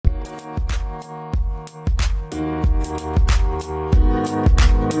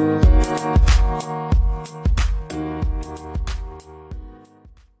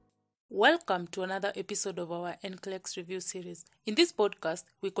Welcome to another episode of our NCLEX review series. In this podcast,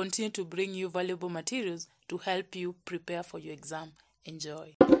 we continue to bring you valuable materials to help you prepare for your exam.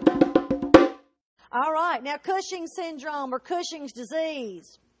 Enjoy. All right, now Cushing's syndrome or Cushing's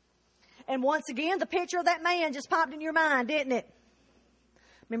disease. And once again, the picture of that man just popped in your mind, didn't it?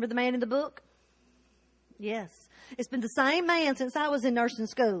 Remember the man in the book? Yes. It's been the same man since I was in nursing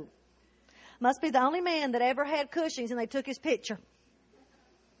school. Must be the only man that ever had Cushing's and they took his picture.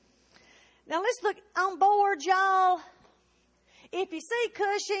 Now let's look on board, y'all. If you see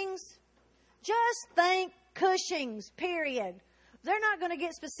Cushing's, just think Cushing's, period. They're not going to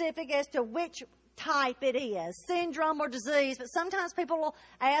get specific as to which type it is, syndrome or disease, but sometimes people will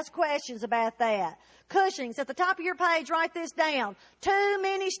ask questions about that. Cushing's, at the top of your page, write this down. Too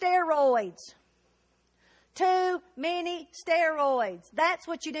many steroids. Too many steroids. That's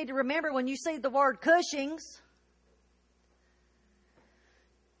what you need to remember when you see the word Cushing's.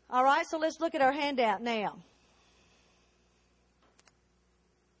 All right, so let's look at our handout now.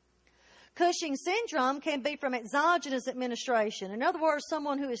 Cushing's syndrome can be from exogenous administration. In other words,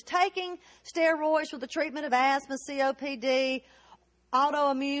 someone who is taking steroids for the treatment of asthma, COPD,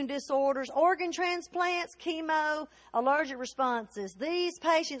 autoimmune disorders, organ transplants, chemo, allergic responses. These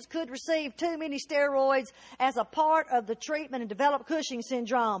patients could receive too many steroids as a part of the treatment and develop Cushing's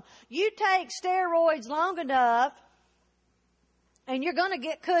syndrome. You take steroids long enough, and you're going to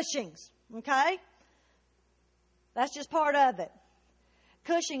get Cushing's, okay? That's just part of it.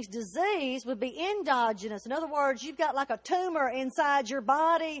 Cushing's disease would be endogenous. In other words, you've got like a tumor inside your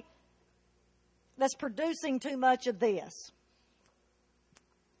body that's producing too much of this.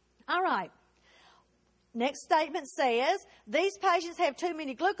 All right. Next statement says, these patients have too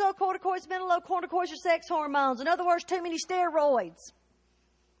many glucocorticoids, mineralocorticoids, or sex hormones. In other words, too many steroids.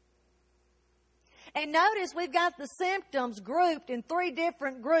 And notice we've got the symptoms grouped in 3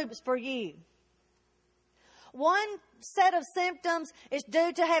 different groups for you. One set of symptoms is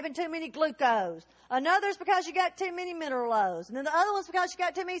due to having too many glucose. Another is because you got too many minerals. And then the other one's because you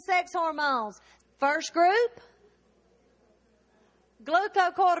got too many sex hormones. First group,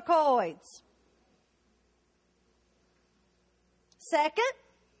 glucocorticoids. Second,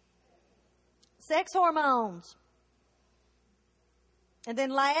 sex hormones. And then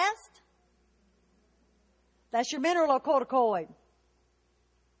last, that's your mineralocorticoid.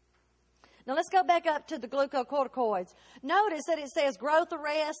 Now let's go back up to the glucocorticoids. Notice that it says growth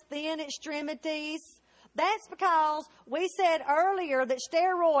arrest, thin extremities. That's because we said earlier that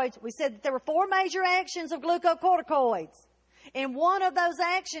steroids, we said that there were 4 major actions of glucocorticoids. And one of those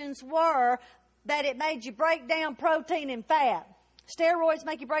actions were that it made you break down protein and fat. Steroids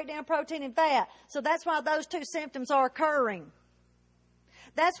make you break down protein and fat. So that's why those 2 symptoms are occurring.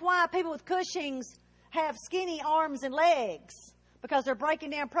 That's why people with Cushing's have skinny arms and legs, because they're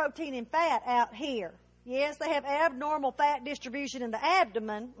breaking down protein and fat out here. Yes, they have abnormal fat distribution in the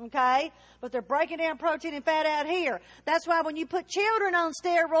abdomen, okay, but they're breaking down protein and fat out here. That's why when you put children on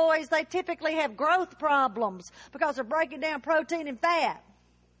steroids, they typically have growth problems, because they're breaking down protein and fat.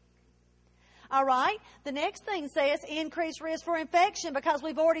 All right, the next thing says increased risk for infection, because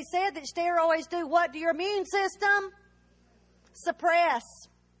we've already said that steroids do what to your immune system? Suppress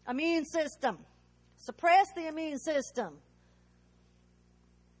immune system. Suppress the immune system.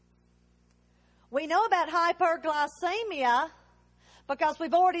 We know about hyperglycemia because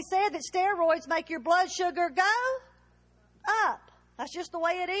we've already said that steroids make your blood sugar go up. That's just the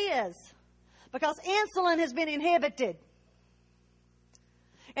way it is. Because insulin has been inhibited.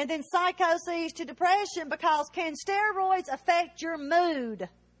 And then psychosis to depression, because can steroids affect your mood?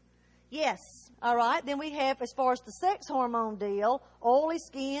 Yes. All right. Then we have, as far as the sex hormone deal, oily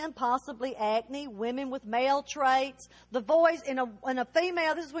skin, possibly acne, women with male traits. The voice in a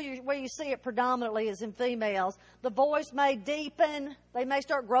female, this is where you see it predominantly is in females. The voice may deepen. They may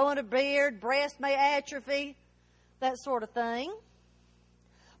start growing a beard. Breast may atrophy. That sort of thing.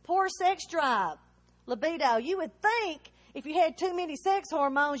 Poor sex drive. Libido. You would think if you had too many sex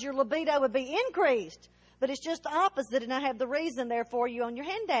hormones, your libido would be increased. But it's just the opposite, and I have the reason there for you on your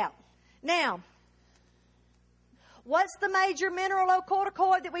handout. Now, what's the major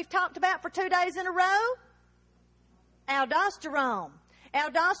mineralocorticoid that we've talked about for 2 days in a row? Aldosterone.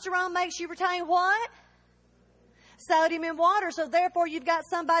 Aldosterone makes you retain what? Sodium in water. So therefore, you've got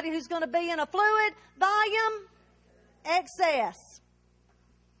somebody who's going to be in a fluid volume excess.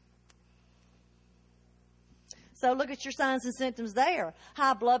 So look at your signs and symptoms there.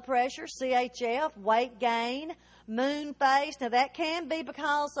 High blood pressure, CHF, weight gain, moon face. Now that can be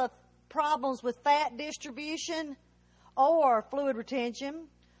because of problems with fat distribution or fluid retention,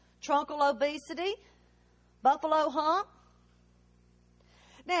 truncal obesity, buffalo hump.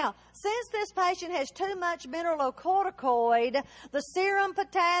 Now, since this patient has too much mineralocorticoid, the serum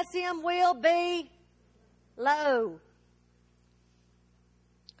potassium will be low.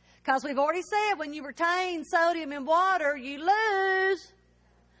 Because we've already said when you retain sodium in water, you lose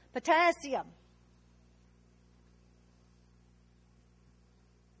potassium.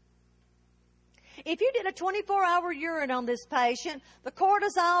 If you did a 24-hour urine on this patient, the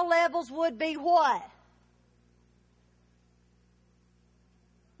cortisol levels would be what?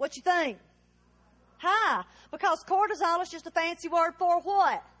 What you think? High. Because cortisol is just a fancy word for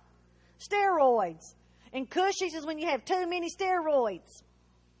what? Steroids. And Cushing's is when you have too many steroids.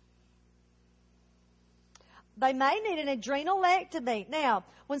 They may need an adrenalectomy. Now,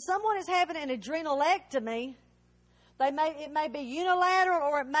 when someone is having an adrenalectomy, it may be unilateral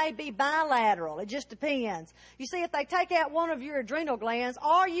or it may be bilateral. It just depends. You see, if they take out one of your adrenal glands,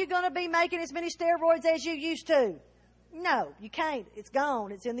 are you going to be making as many steroids as you used to? No, you can't. It's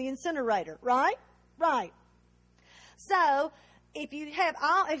gone. It's in the incinerator, right? Right. So, if you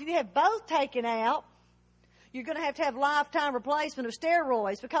have both taken out, you're going to have lifetime replacement of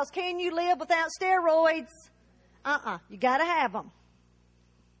steroids, because can you live without steroids? You got to have them.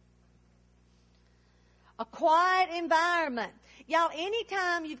 A quiet environment. Y'all,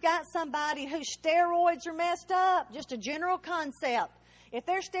 anytime you've got somebody whose steroids are messed up, just a general concept, if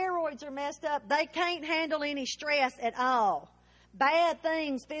their steroids are messed up, they can't handle any stress at all. Bad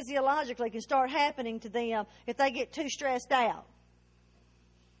things physiologically can start happening to them if they get too stressed out.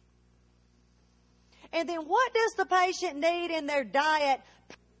 And then what does the patient need in their diet?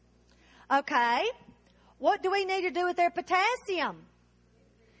 Okay. What do we need to do with their potassium?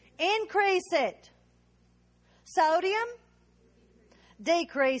 Increase it. Sodium?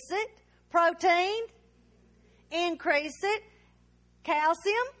 Decrease it. Protein? Increase it.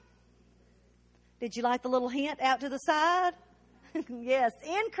 Calcium? Did you like the little hint out to the side? Yes,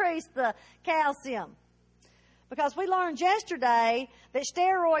 increase the calcium. Because we learned yesterday that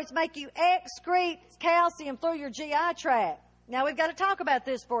steroids make you excrete calcium through your GI tract. Now we've got to talk about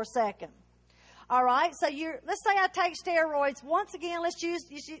this for a second. All right, so let's say I take steroids. Once again, let's use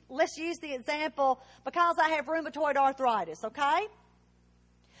the example because I have rheumatoid arthritis, okay?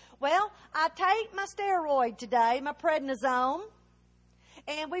 Well, I take my steroid today, my prednisone,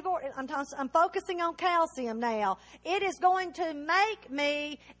 and I'm focusing on calcium now. It is going to make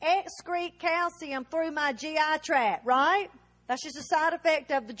me excrete calcium through my GI tract, right? That's just a side effect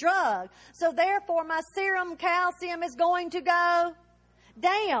of the drug. So therefore, my serum calcium is going to go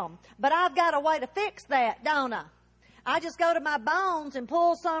down. But I've got a way to fix that, don't I? I just go to my bones and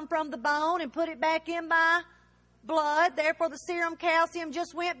pull some from the bone and put it back in my blood. Therefore, the serum calcium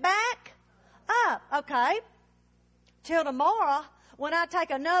just went back up. Okay. Till tomorrow, when I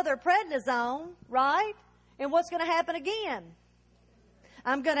take another prednisone, right? And what's going to happen again?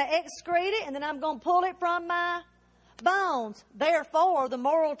 I'm going to excrete it, and then I'm going to pull it from my bones. Therefore, the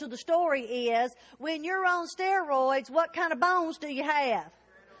moral to the story is, when you're on steroids, what kind of bones do you have?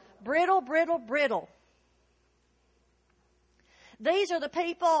 Brittle, brittle, brittle. These are the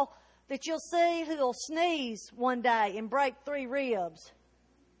people that you'll see who'll sneeze one day and break 3 ribs.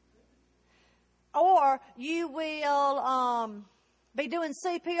 Or you will be doing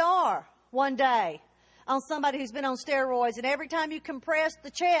CPR one day on somebody who's been on steroids, and every time you compress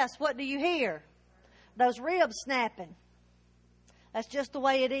the chest, what do you hear? Those ribs snapping. That's just the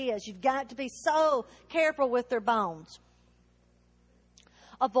way it is. You've got to be so careful with their bones.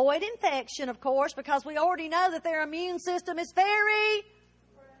 Avoid infection, of course, because we already know that their immune system is very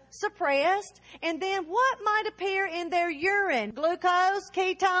suppressed. And then what might appear in their urine? Glucose,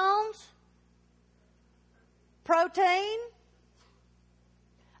 ketones, protein.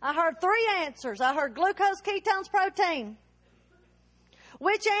 I heard 3 answers. I heard glucose, ketones, protein.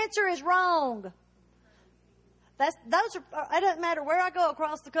 Which answer is wrong? It doesn't matter where I go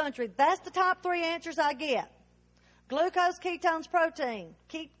across the country. That's the top 3 answers I get. Glucose, ketones, protein.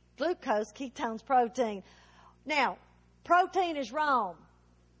 Glucose, ketones, protein. Now, protein is wrong.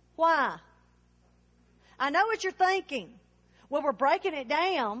 Why? I know what you're thinking. Well, we're breaking it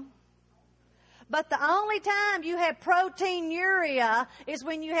down. But the only time you have proteinuria is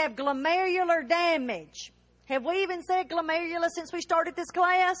when you have glomerular damage. Have we even said glomerulus since we started this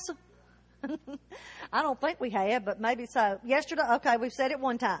class? I don't think we have, but maybe so. Yesterday, okay, we've said it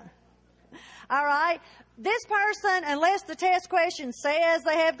one time. All right. This person, unless the test question says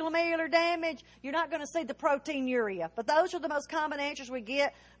they have glomerular damage, you're not going to see the proteinuria. But those are the most common answers we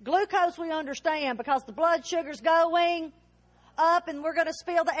get. Glucose we understand because the blood sugar's going up and we're going to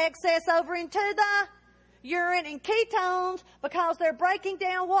spill the excess over into the urine. And ketones because they're breaking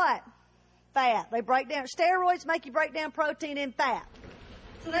down what? Fat. They break down. Steroids make you break down protein in fat.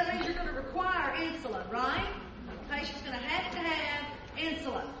 So that means you're going to require insulin, right? The patient's going to have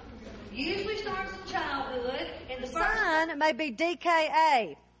insulin. Usually starts in childhood, and the sign may be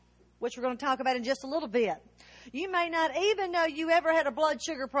DKA, which we're going to talk about in just a little bit. You may not even know you ever had a blood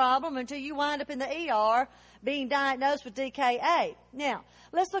sugar problem until you wind up in the ER being diagnosed with DKA. Now,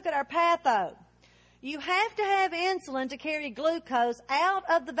 let's look at our patho. You have to have insulin to carry glucose out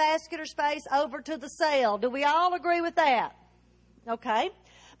of the vascular space over to the cell. Do we all agree with that? Okay.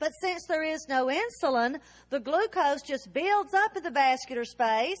 But since there is no insulin, the glucose just builds up in the vascular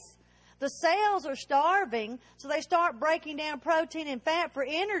space. The cells are starving, so they start breaking down protein and fat for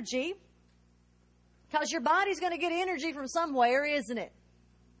energy, because your body's going to get energy from somewhere, isn't it?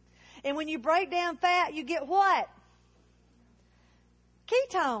 And when you break down fat, you get what?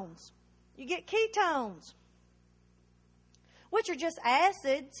 Ketones. You get ketones, which are just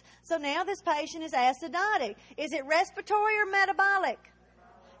acids. So now this patient is acidotic. Is it respiratory or metabolic?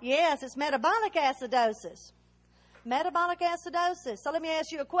 Yes, it's metabolic acidosis. Metabolic acidosis. So let me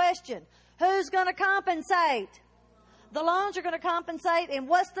ask you a question. Who's going to compensate? The lungs are going to compensate, and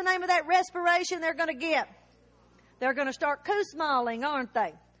what's the name of that respiration they're going to get? They're going to start Kussmailing, aren't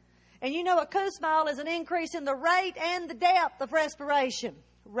they? And you know a Kussmail is an increase in the rate and the depth of respiration.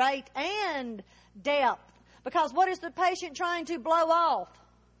 Rate and depth. Because what is the patient trying to blow off?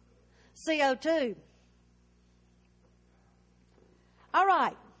 CO2. All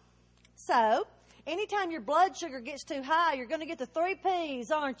right. So, anytime your blood sugar gets too high, you're going to get the 3 P's,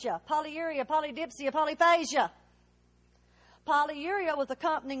 aren't you? Polyuria, polydipsia, polyphagia. Polyuria with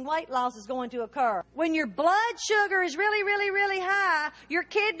accompanying weight loss is going to occur. When your blood sugar is really, really, really high, your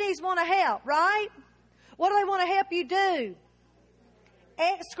kidneys want to help, right? What do they want to help you do?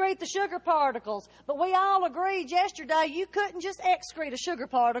 Excrete the sugar particles. But we all agreed yesterday you couldn't just excrete a sugar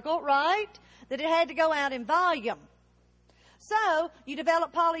particle, right? That it had to go out in volume. So you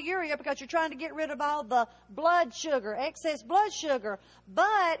develop polyuria because you're trying to get rid of all the blood sugar, excess blood sugar.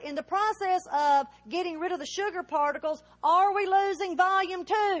 But in the process of getting rid of the sugar particles, are we losing volume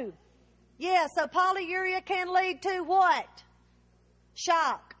too? Yes, so polyuria can lead to what?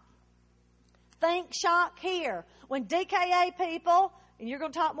 Shock. Think shock here. When DKA people, and you're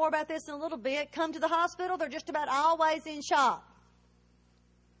going to talk more about this in a little bit, come to the hospital, they're just about always in shock.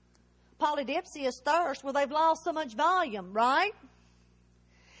 Polydipsia is thirst, where they've lost so much volume, right?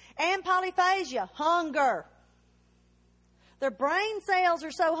 And polyphagia, hunger. Their brain cells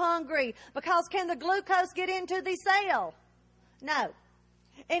are so hungry because can the glucose get into the cell? No.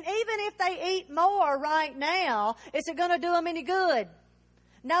 And even if they eat more right now, is it going to do them any good?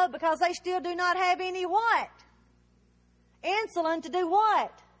 No, because they still do not have any what? Insulin to do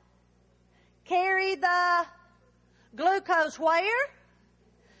what? Carry the glucose where?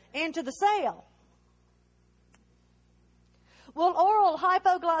 Into the cell. Will oral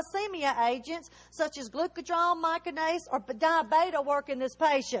hypoglycemia agents such as glucagon, myconase, or diabeta work in this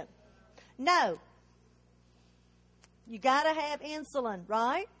patient? No. You got to have insulin,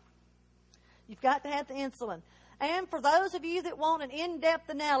 right? You've got to have the insulin. And for those of you that want an in-depth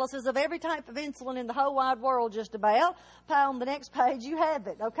analysis of every type of insulin in the whole wide world just about, on the next page you have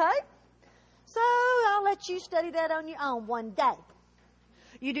it, okay? So I'll let you study that on your own one day.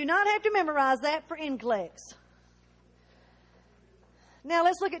 You do not have to memorize that for NCLEX. Now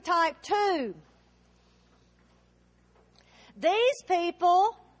let's look at type 2. These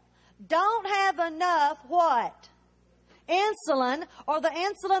people don't have enough what? Insulin, or the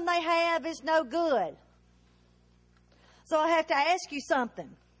insulin they have is no good. So I have to ask you something.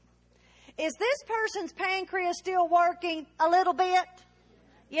 Is this person's pancreas still working a little bit?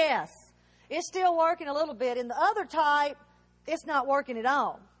 Yes, it's still working a little bit. In the other type, it's not working at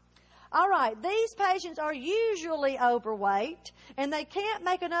all. All right, these patients are usually overweight, and they can't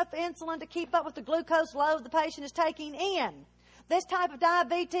make enough insulin to keep up with the glucose load the patient is taking in. This type of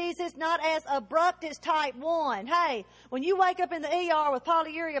diabetes is not as abrupt as type 1. Hey, when you wake up in the ER with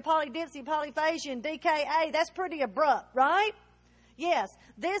polyuria, polydipsia, polyphagia, and DKA, that's pretty abrupt, right? Yes,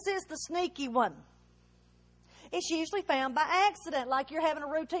 this is the sneaky one. It's usually found by accident, like you're having a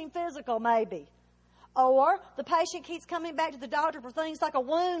routine physical maybe. Or the patient keeps coming back to the doctor for things like a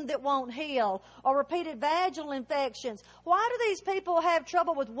wound that won't heal or repeated vaginal infections. Why do these people have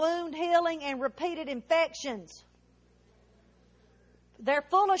trouble with wound healing and repeated infections? They're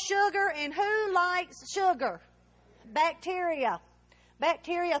full of sugar, and who likes sugar? Bacteria.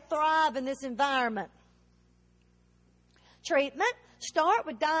 Bacteria thrive in this environment. Treatment, start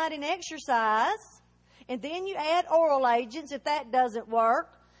with diet and exercise, and then you add oral agents if that doesn't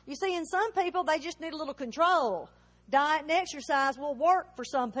work. You see, in some people, they just need a little control. Diet and exercise will work for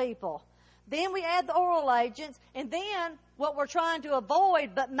some people. Then we add the oral agents, and then what we're trying to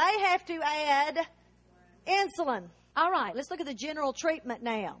avoid but may have to add insulin. All right, let's look at the general treatment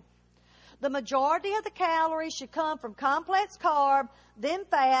now. The majority of the calories should come from complex carb, then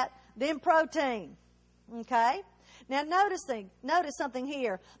fat, then protein. Okay? Now notice something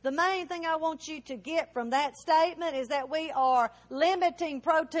here. The main thing I want you to get from that statement is that we are limiting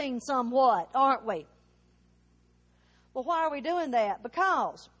protein somewhat, aren't we? Well, why are we doing that?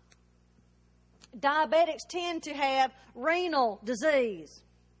 Because diabetics tend to have renal disease.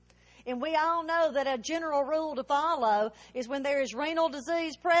 And we all know that a general rule to follow is when there is renal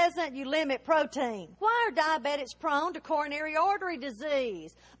disease present, you limit protein. Why are diabetics prone to coronary artery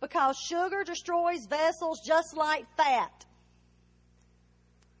disease? Because sugar destroys vessels just like fat.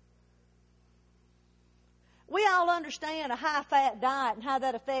 We all understand a high-fat diet and how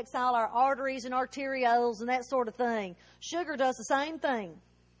that affects all our arteries and arterioles and that sort of thing. Sugar does the same thing.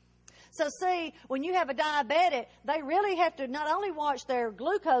 So see, when you have a diabetic, they really have to not only watch their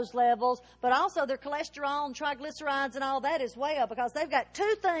glucose levels, but also their cholesterol and triglycerides and all that as well, because they've got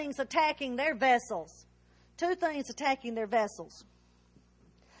two things attacking their vessels. Two things attacking their vessels.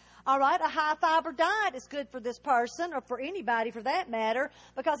 All right, a high-fiber diet is good for this person, or for anybody for that matter,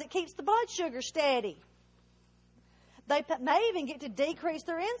 because it keeps the blood sugar steady. They may even get to decrease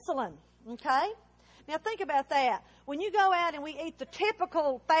their insulin, okay? Now think about that. When you go out and we eat the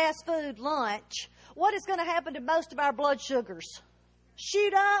typical fast food lunch, what is going to happen to most of our blood sugars?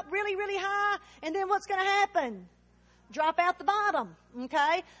 Shoot up really, really high, and then what's going to happen? Drop out the bottom,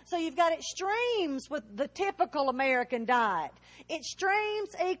 okay? So you've got extremes with the typical American diet. Extremes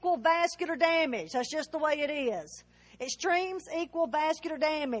equal vascular damage. That's just the way it is. Extremes equal vascular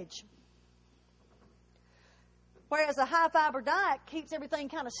damage. Whereas a high-fiber diet keeps everything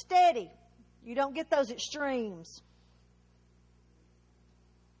kind of steady. You don't get those extremes.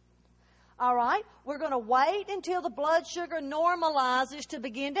 All right, we're going to wait until the blood sugar normalizes to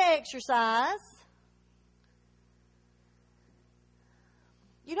begin to exercise.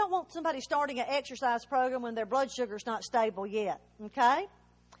 You don't want somebody starting an exercise program when their blood sugar is not stable yet, okay?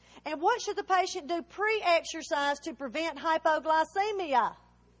 And what should the patient do pre-exercise to prevent hypoglycemia?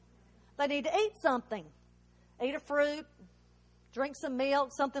 They need to eat something. Eat a fruit, drink some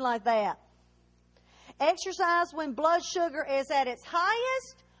milk, something like that. Exercise when blood sugar is at its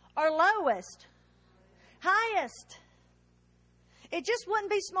highest or lowest? Highest. It just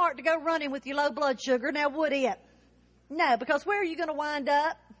wouldn't be smart to go running with your low blood sugar, now would it? No, because where are you going to wind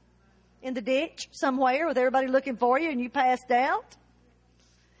up? In the ditch somewhere with everybody looking for you and you passed out?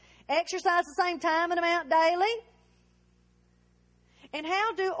 Exercise the same time and amount daily? And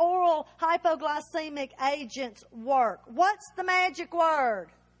how do oral hypoglycemic agents work? What's the magic word?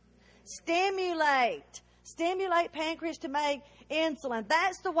 Stimulate. Stimulate pancreas to make insulin.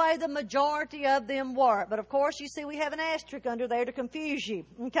 That's the way the majority of them work. But of course, you see we have an asterisk under there to confuse you.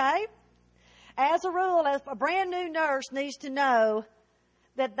 Okay? As a rule, if a brand new nurse needs to know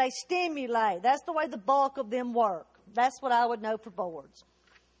that they stimulate. That's the way the bulk of them work. That's what I would know for boards.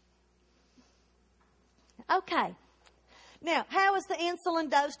 Okay. Now, how is the insulin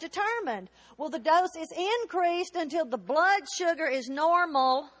dose determined? Well, the dose is increased until the blood sugar is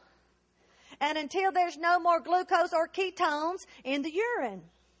normal and until there's no more glucose or ketones in the urine.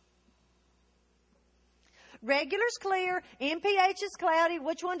 Regular's clear, NPH is cloudy.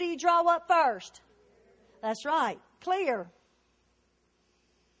 Which one do you draw up first? That's right, clear.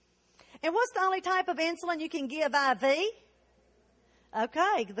 And what's the only type of insulin you can give IV?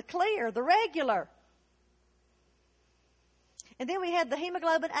 Okay, the clear, the regular. And then we have the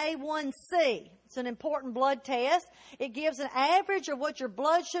hemoglobin A1C. It's an important blood test. It gives an average of what your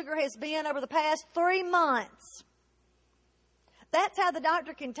blood sugar has been over the past 3 months. That's how the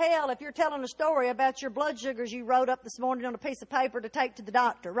doctor can tell if you're telling a story about your blood sugars you wrote up this morning on a piece of paper to take to the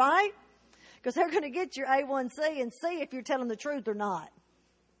doctor, right? Because they're going to get your A1C and see if you're telling the truth or not.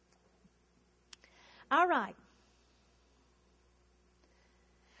 All right.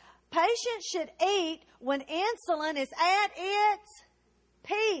 Patients should eat when insulin is at its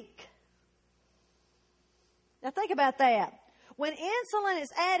peak. Now think about that. When insulin is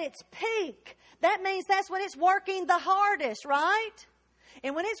at its peak, that means that's when it's working the hardest, right?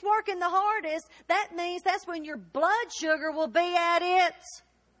 And when it's working the hardest, that means that's when your blood sugar will be at its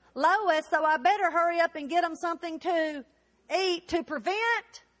lowest. So I better hurry up and get them something to eat to prevent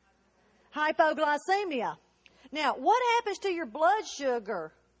hypoglycemia. Now, what happens to your blood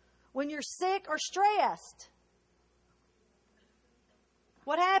sugar when you're sick or stressed?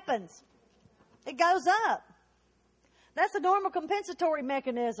 What happens? It goes up. That's a normal compensatory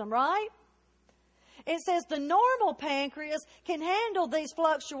mechanism, right? It says the normal pancreas can handle these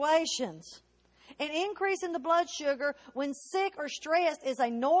fluctuations. An increase in the blood sugar when sick or stressed is a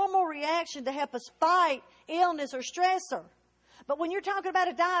normal reaction to help us fight illness or stressor. But when you're talking about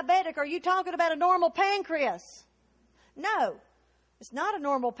a diabetic, are you talking about a normal pancreas? No, it's not a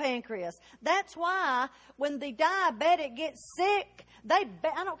normal pancreas. That's why when the diabetic gets sick, I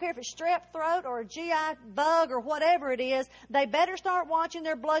don't care if it's strep throat or a GI bug or whatever it is, they better start watching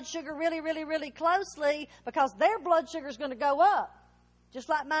their blood sugar really, really, really closely, because their blood sugar is going to go up, just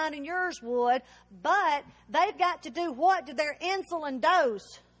like mine and yours would. But they've got to do what to their insulin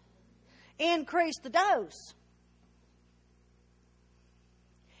dose? Increase the dose.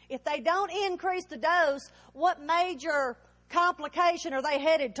 If they don't increase the dose, what major complication are they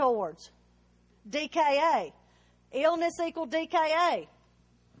headed towards? DKA. Illness equal DKA.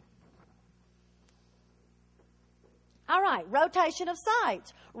 All right, rotation of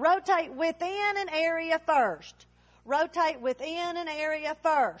sites. Rotate within an area first. Rotate within an area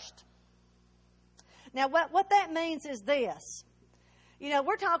first. Now, what that means is this. You know,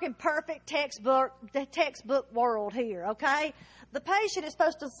 we're talking perfect textbook world here, okay? The patient is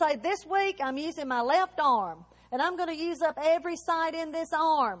supposed to say, this week I'm using my left arm, and I'm going to use up every site in this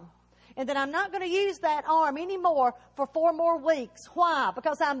arm. And then I'm not going to use that arm anymore for 4 more weeks. Why?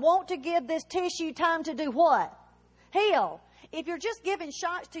 Because I want to give this tissue time to do what? Heal. If you're just giving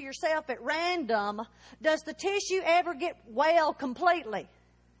shots to yourself at random, does the tissue ever get well completely?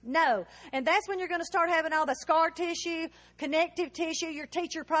 No. And that's when you're going to start having all the scar tissue, connective tissue. Your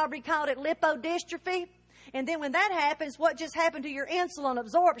teacher probably called it lipodystrophy. And then when that happens, what just happened to your insulin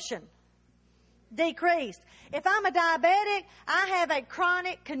absorption? Decreased. If I'm a diabetic, I have a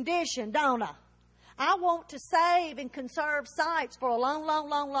chronic condition, don't I? I want to save and conserve sites for a long, long,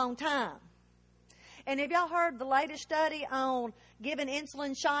 long, long time. And have y'all heard the latest study on giving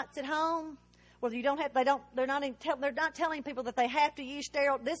insulin shots at home? Well, they're not telling people that they have to use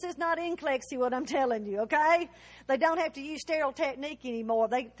sterile. This is not Inclexi, what I'm telling you, okay? They don't have to use sterile technique anymore.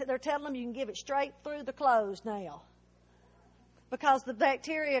 They're telling them you can give it straight through the clothes now, because the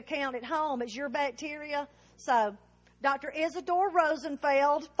bacteria count at home as your bacteria. So, Dr. Isidore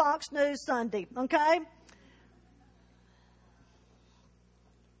Rosenfeld, Fox News Sunday, okay?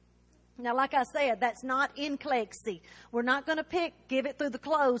 Now, like I said, that's not Inclexi. We're not going to give it through the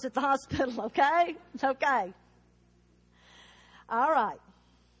clothes at the hospital, okay? Okay. All right.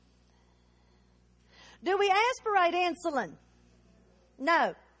 Do we aspirate insulin?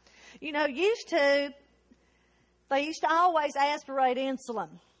 No. You know, they used to always aspirate insulin,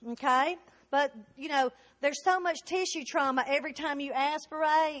 okay? But, you know, there's so much tissue trauma every time you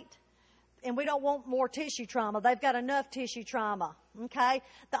aspirate, and we don't want more tissue trauma. They've got enough tissue trauma, okay?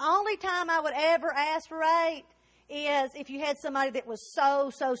 The only time I would ever aspirate is if you had somebody that was so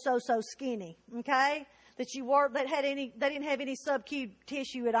skinny, okay? They didn't have any sub-Q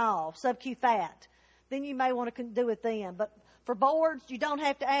tissue at all, sub-Q fat. Then you may want to do it then. But for boards, you don't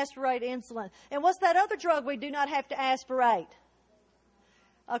have to aspirate insulin. And what's that other drug we do not have to aspirate?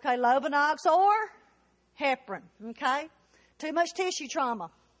 Okay, Lovenox or heparin, okay? Too much tissue trauma.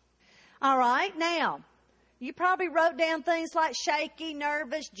 All right, now, you probably wrote down things like shaky,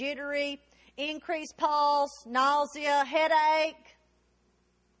 nervous, jittery, increased pulse, nausea, headache.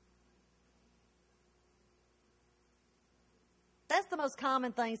 That's the most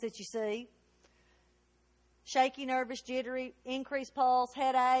common things that you see. Shaky, nervous, jittery, increased pulse,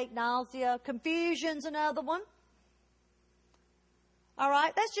 headache, nausea. Confusion's another one. All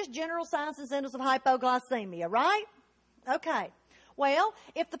right, that's just general signs and symptoms of hypoglycemia, right? Okay. Well,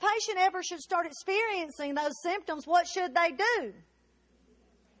 if the patient ever should start experiencing those symptoms, what should they do?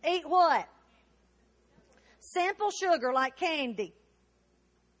 Eat what? Simple sugar like candy.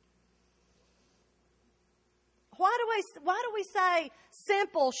 Why do we say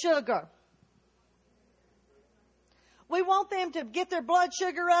simple sugar? We want them to get their blood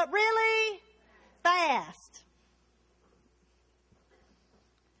sugar up really fast.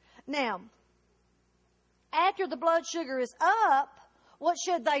 Now, after the blood sugar is up, what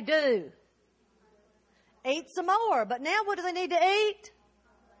should they do? Eat some more. But now what do they need to eat?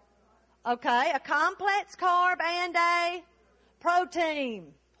 Okay, a complex carb and a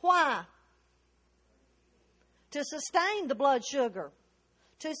protein. Why? To sustain the blood sugar.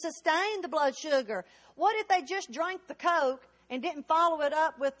 To sustain the blood sugar. What if they just drank the Coke and didn't follow it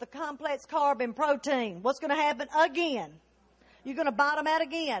up with the complex carb and protein? What's going to happen again? You're going to bottom out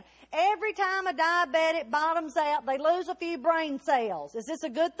again. Every time a diabetic bottoms out, they lose a few brain cells. Is this a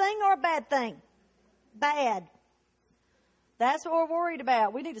good thing or a bad thing? Bad. That's what we're worried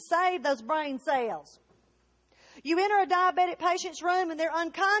about. We need to save those brain cells. You enter a diabetic patient's room and they're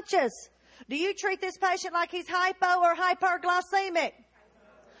unconscious. Do you treat this patient like he's hypo or hyperglycemic?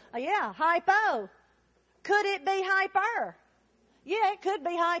 Yeah, hypo. Could it be hyper? Yeah, it could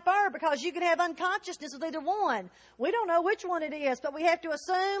be hyper because you could have unconsciousness with either one. We don't know which one it is, but we have to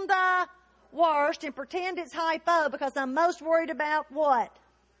assume the worst and pretend it's hypo because I'm most worried about what?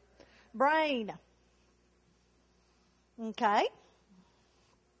 Brain. Okay.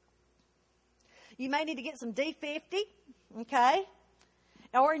 You may need to get some D50, okay,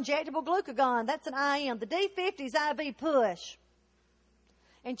 or injectable glucagon. That's an IM. The D50 is IV push.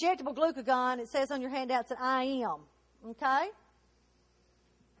 Injectable glucagon, it says on your handout, it's an IM, okay?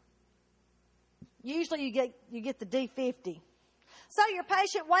 Usually you get the D50. So your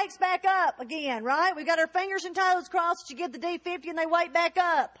patient wakes back up again, right? We've got our fingers and toes crossed. You give the D50 and they wake back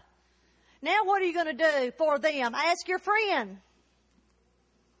up. Now what are you going to do for them? Ask your friend.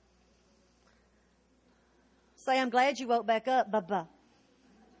 Say, I'm glad you woke back up. Bye-bye.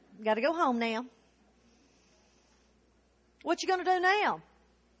 Got to go home now. What you going to do now?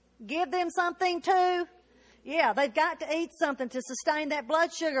 Give them something to, they've got to eat something to sustain that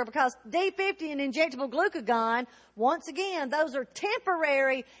blood sugar because D50 and injectable glucagon, once again, those are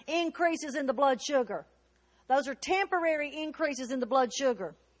temporary increases in the blood sugar. Those are temporary increases in the blood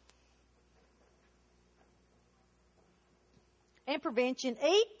sugar. And prevention,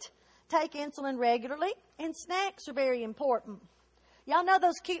 eat, take insulin regularly, and snacks are very important. Y'all know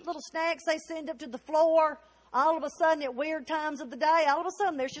those cute little snacks they send up to the floor all of a sudden at weird times of the day? All of a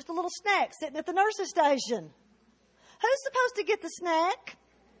sudden there's just a little snack sitting at the nurse's station. Who's supposed to get the snack?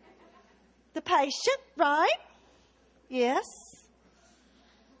 The patient, right? Yes.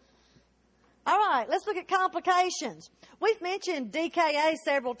 All right, let's look at complications. We've mentioned DKA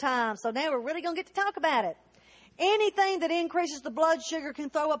several times, so now we're really going to get to talk about it. Anything that increases the blood sugar can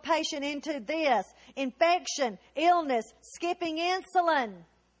throw a patient into this: infection, illness, skipping insulin.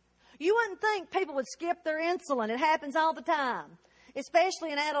 You wouldn't think people would skip their insulin. It happens all the time,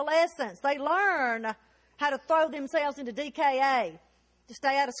 especially in adolescence. They learn how to throw themselves into DKA to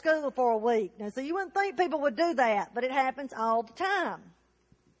stay out of school for a week. Now, so you wouldn't think people would do that, but it happens all the time.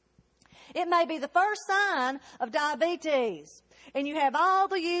 It may be the first sign of diabetes, and you have all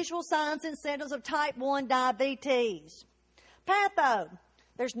the usual signs and symptoms of type 1 diabetes. Patho,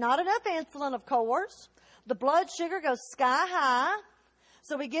 there's not enough insulin, of course. The blood sugar goes sky high.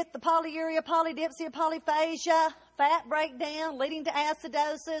 So we get the polyuria, polydipsia, polyphagia, fat breakdown leading to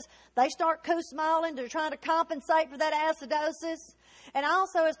acidosis. They start co-smiling. They're trying to compensate for that acidosis. And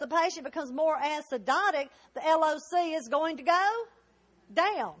also, as the patient becomes more acidotic, the LOC is going to go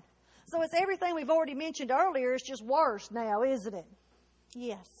down. So it's everything we've already mentioned earlier. It's just worse now, isn't it?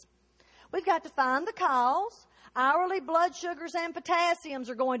 Yes. We've got to find the cause. Hourly blood sugars and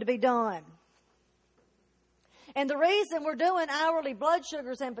potassiums are going to be done. And the reason we're doing hourly blood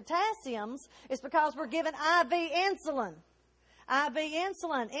sugars and potassiums is because we're giving IV insulin. IV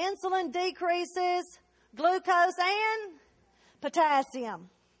insulin. Insulin decreases glucose and potassium.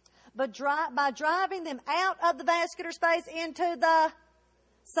 But by driving them out of the vascular space into the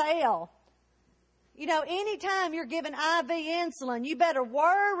cell. You know, anytime you're giving IV insulin, you better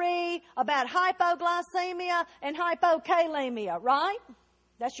worry about hypoglycemia and hypokalemia, right?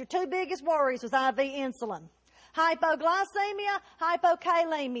 That's your two biggest worries with IV insulin. Hypoglycemia,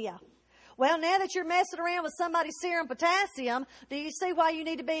 hypokalemia. Well, now that you're messing around with somebody's serum potassium, do you see why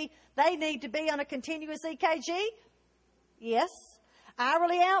they need to be on a continuous EKG? Yes.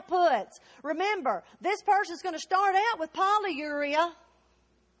 Hourly outputs. Remember, this person's going to start out with polyuria,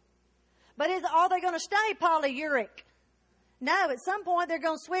 but are they going to stay polyuric? No, at some point they're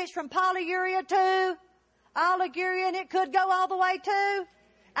going to switch from polyuria to oliguria, and it could go all the way to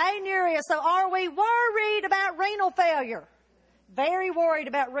anuria. So are we worried about renal failure? Very worried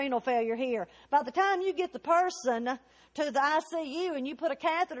about renal failure here. By the time you get the person to the ICU and you put a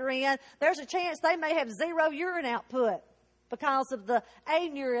catheter in, there's a chance they may have zero urine output because of the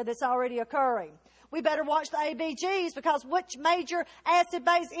anuria that's already occurring. We better watch the ABGs because which major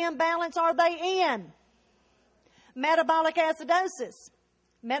acid-base imbalance are they in? Metabolic acidosis.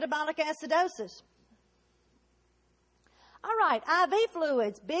 Metabolic acidosis. All right, IV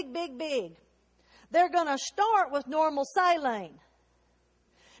fluids, big. They're going to start with normal saline.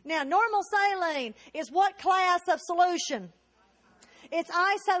 Now, normal saline is what class of solution? It's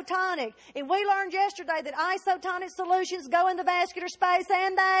isotonic. And we learned yesterday that isotonic solutions go in the vascular space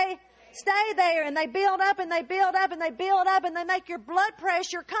and they stay there, and they build up and they build up and they build up, and they make your blood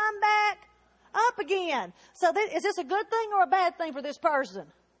pressure come back up again. So is this a good thing or a bad thing for this person?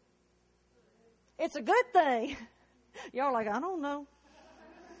 It's a good thing. Y'all are like, I don't know.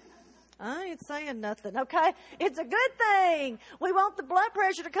 I ain't saying nothing, okay? It's a good thing. We want the blood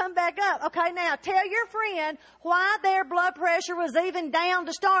pressure to come back up. Okay, now tell your friend why their blood pressure was even down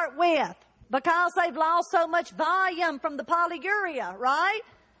to start with. Because they've lost so much volume from the polyuria, right?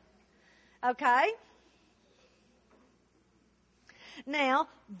 Okay? Now,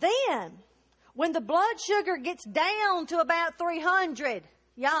 then, when the blood sugar gets down to about 300,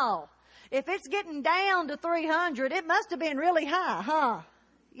 y'all, if it's getting down to 300, it must have been really high, huh?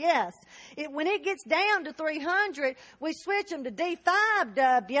 Yes. When it gets down to 300, we switch them to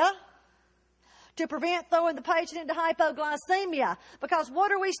D5W to prevent throwing the patient into hypoglycemia. Because what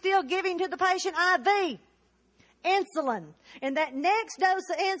are we still giving to the patient? IV. Insulin. And that next dose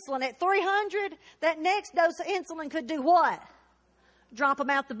of insulin at 300, that next dose of insulin could do what? Drop them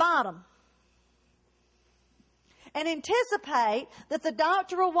out the bottom. And anticipate that the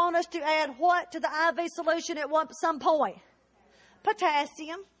doctor will want us to add what to the IV solution at some point?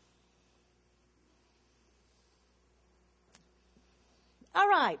 Potassium. All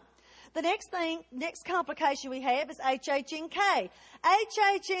right. The next complication we have is HHNK.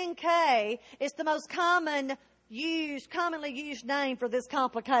 HHNK is the most commonly used name for this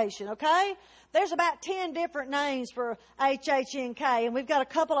complication, okay? There's about 10 different names for HHNK, and we've got a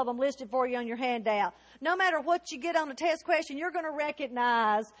couple of them listed for you on your handout. No matter what you get on the test question, you're going to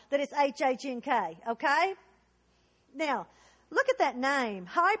recognize that it's HHNK, okay? Now, look at that name,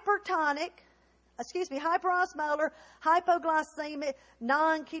 hyperosmolar hypoglycemic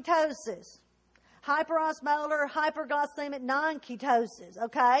non-ketosis. Hyperosmolar hyperglycemic non-ketosis,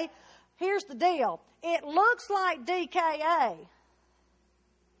 okay? Here's the deal. It looks like DKA,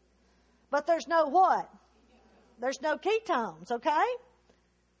 but there's no what? There's no ketones, okay?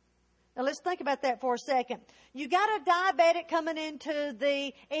 Now let's think about that for a second. You got a diabetic coming into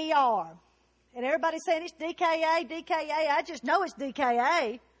the ER, and everybody's saying it's DKA, DKA. I just know it's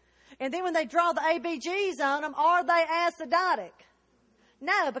DKA. And then when they draw the ABGs on them, are they acidotic?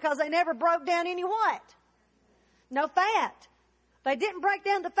 No, because they never broke down any what? No fat. They didn't break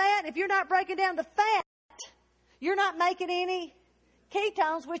down the fat. If you're not breaking down the fat, you're not making any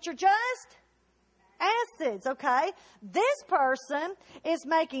ketones, which are just acids, okay? This person is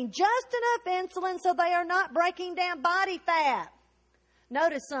making just enough insulin so they are not breaking down body fat.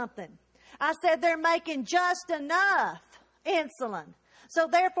 Notice something. I said they're making just enough insulin. So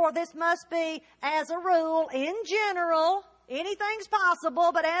therefore, this must be, as a rule, in general, anything's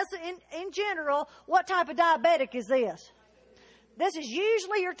possible, but as in general, what type of diabetic is this? This is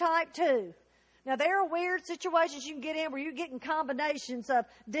usually your type 2. Now, there are weird situations you can get in where you're getting combinations of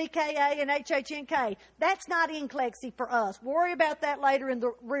DKA and HHNK. That's not NCLEX for us. Worry about that later in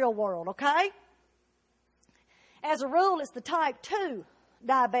the real world, okay? As a rule, it's the type 2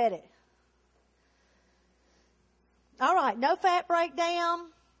 diabetic. All right, no fat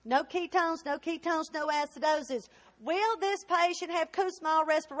breakdown, no ketones, no acidosis. Will this patient have Kussmaul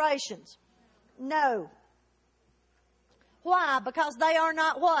respirations? No. Why? Because they are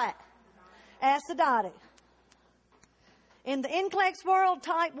not what? Acidotic. In the NCLEX world,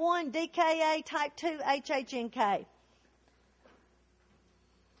 type 1 DKA, type 2 HHNK.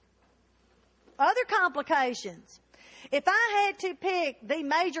 Other complications. If I had to pick the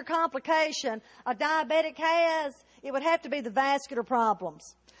major complication a diabetic has, it would have to be the vascular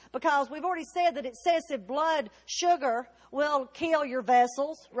problems. Because we've already said that excessive blood sugar will kill your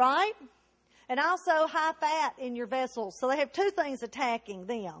vessels, right? And also high fat in your vessels. So they have two things attacking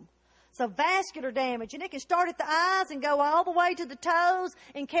them. So vascular damage, and it can start at the eyes and go all the way to the toes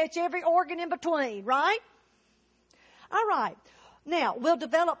and catch every organ in between, right? All right. Now, we'll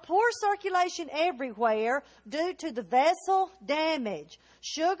develop poor circulation everywhere due to the vessel damage.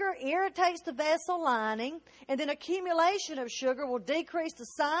 Sugar irritates the vessel lining, and then accumulation of sugar will decrease the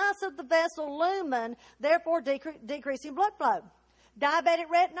size of the vessel lumen, therefore decreasing blood flow. Diabetic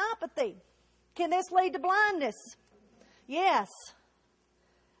retinopathy. Can this lead to blindness? Yes.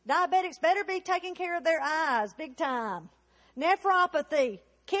 Diabetics better be taking care of their eyes, big time. Nephropathy,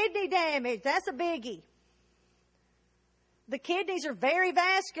 kidney damage, that's a biggie. The kidneys are very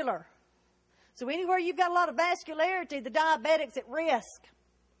vascular. So anywhere you've got a lot of vascularity, the diabetic's at risk.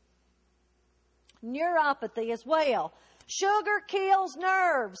 Neuropathy as well. Sugar kills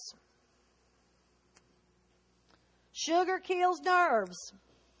nerves. Sugar kills nerves.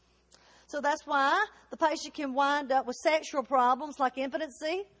 So that's why the patient can wind up with sexual problems like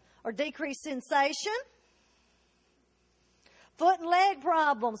impotency or decreased sensation. Foot and leg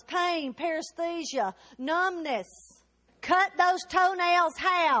problems, pain, paresthesia, numbness. Cut those toenails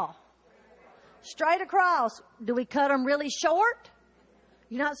how? Straight across. Do we cut them really short?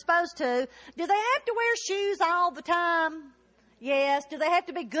 You're not supposed to. Do they have to wear shoes all the time? Yes. Do they have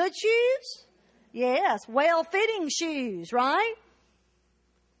to be good shoes? Yes. Well-fitting shoes, right?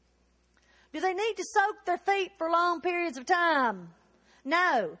 Do they need to soak their feet for long periods of time?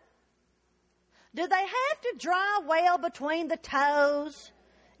 No. Do they have to dry well between the toes?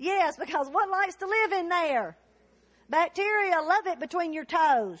 Yes, because what likes to live in there? Bacteria love it between your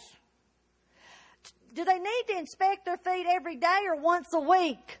toes. Do they need to inspect their feet every day or once a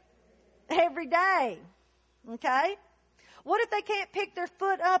week? Every day. Okay? What if they can't pick their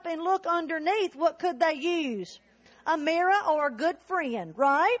foot up and look underneath? What could they use? A mirror or a good friend,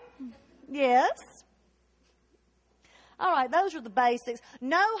 right? Yes. All right, those are the basics.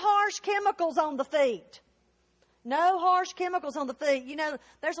 No harsh chemicals on the feet. No harsh chemicals on the feet. You know,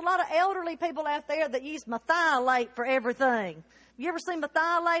 there's a lot of elderly people out there that use methylate for everything. You ever seen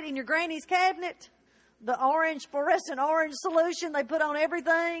methylate in your granny's cabinet? The orange, fluorescent orange solution they put on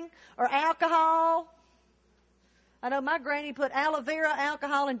everything? Or alcohol? I know my granny put aloe vera,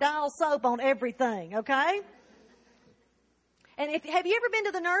 alcohol, and Dial soap on everything, okay? And have you ever been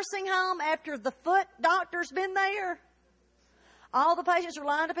to the nursing home after the foot doctor's been there? All the patients are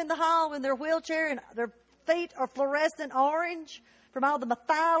lined up in the hall in their wheelchair and their feet are fluorescent orange from all the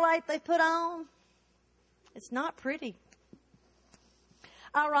methylate they put on. It's not pretty.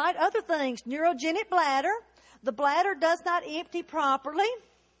 All right, other things. Neurogenic bladder. The bladder does not empty properly.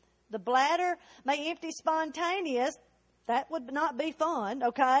 The bladder may empty spontaneous. That would not be fun,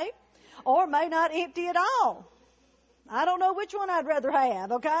 okay? Or may not empty at all. I don't know which one I'd rather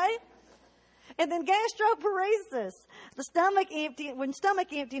have, okay? And then gastroparesis. The stomach empty, when stomach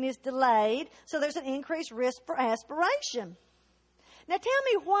emptying is delayed, so there's an increased risk for aspiration. Now tell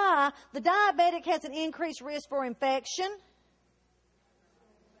me why the diabetic has an increased risk for infection.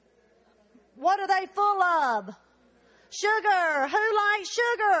 What are they full of? Sugar. Who likes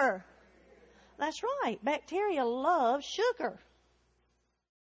sugar? That's right. Bacteria love sugar.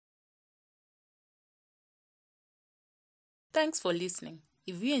 Thanks for listening.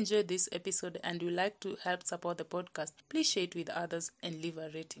 If you enjoyed this episode and would like to help support the podcast, please share it with others and leave a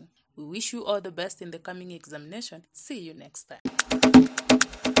rating. We wish you all the best in the coming examination. See you next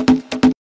time.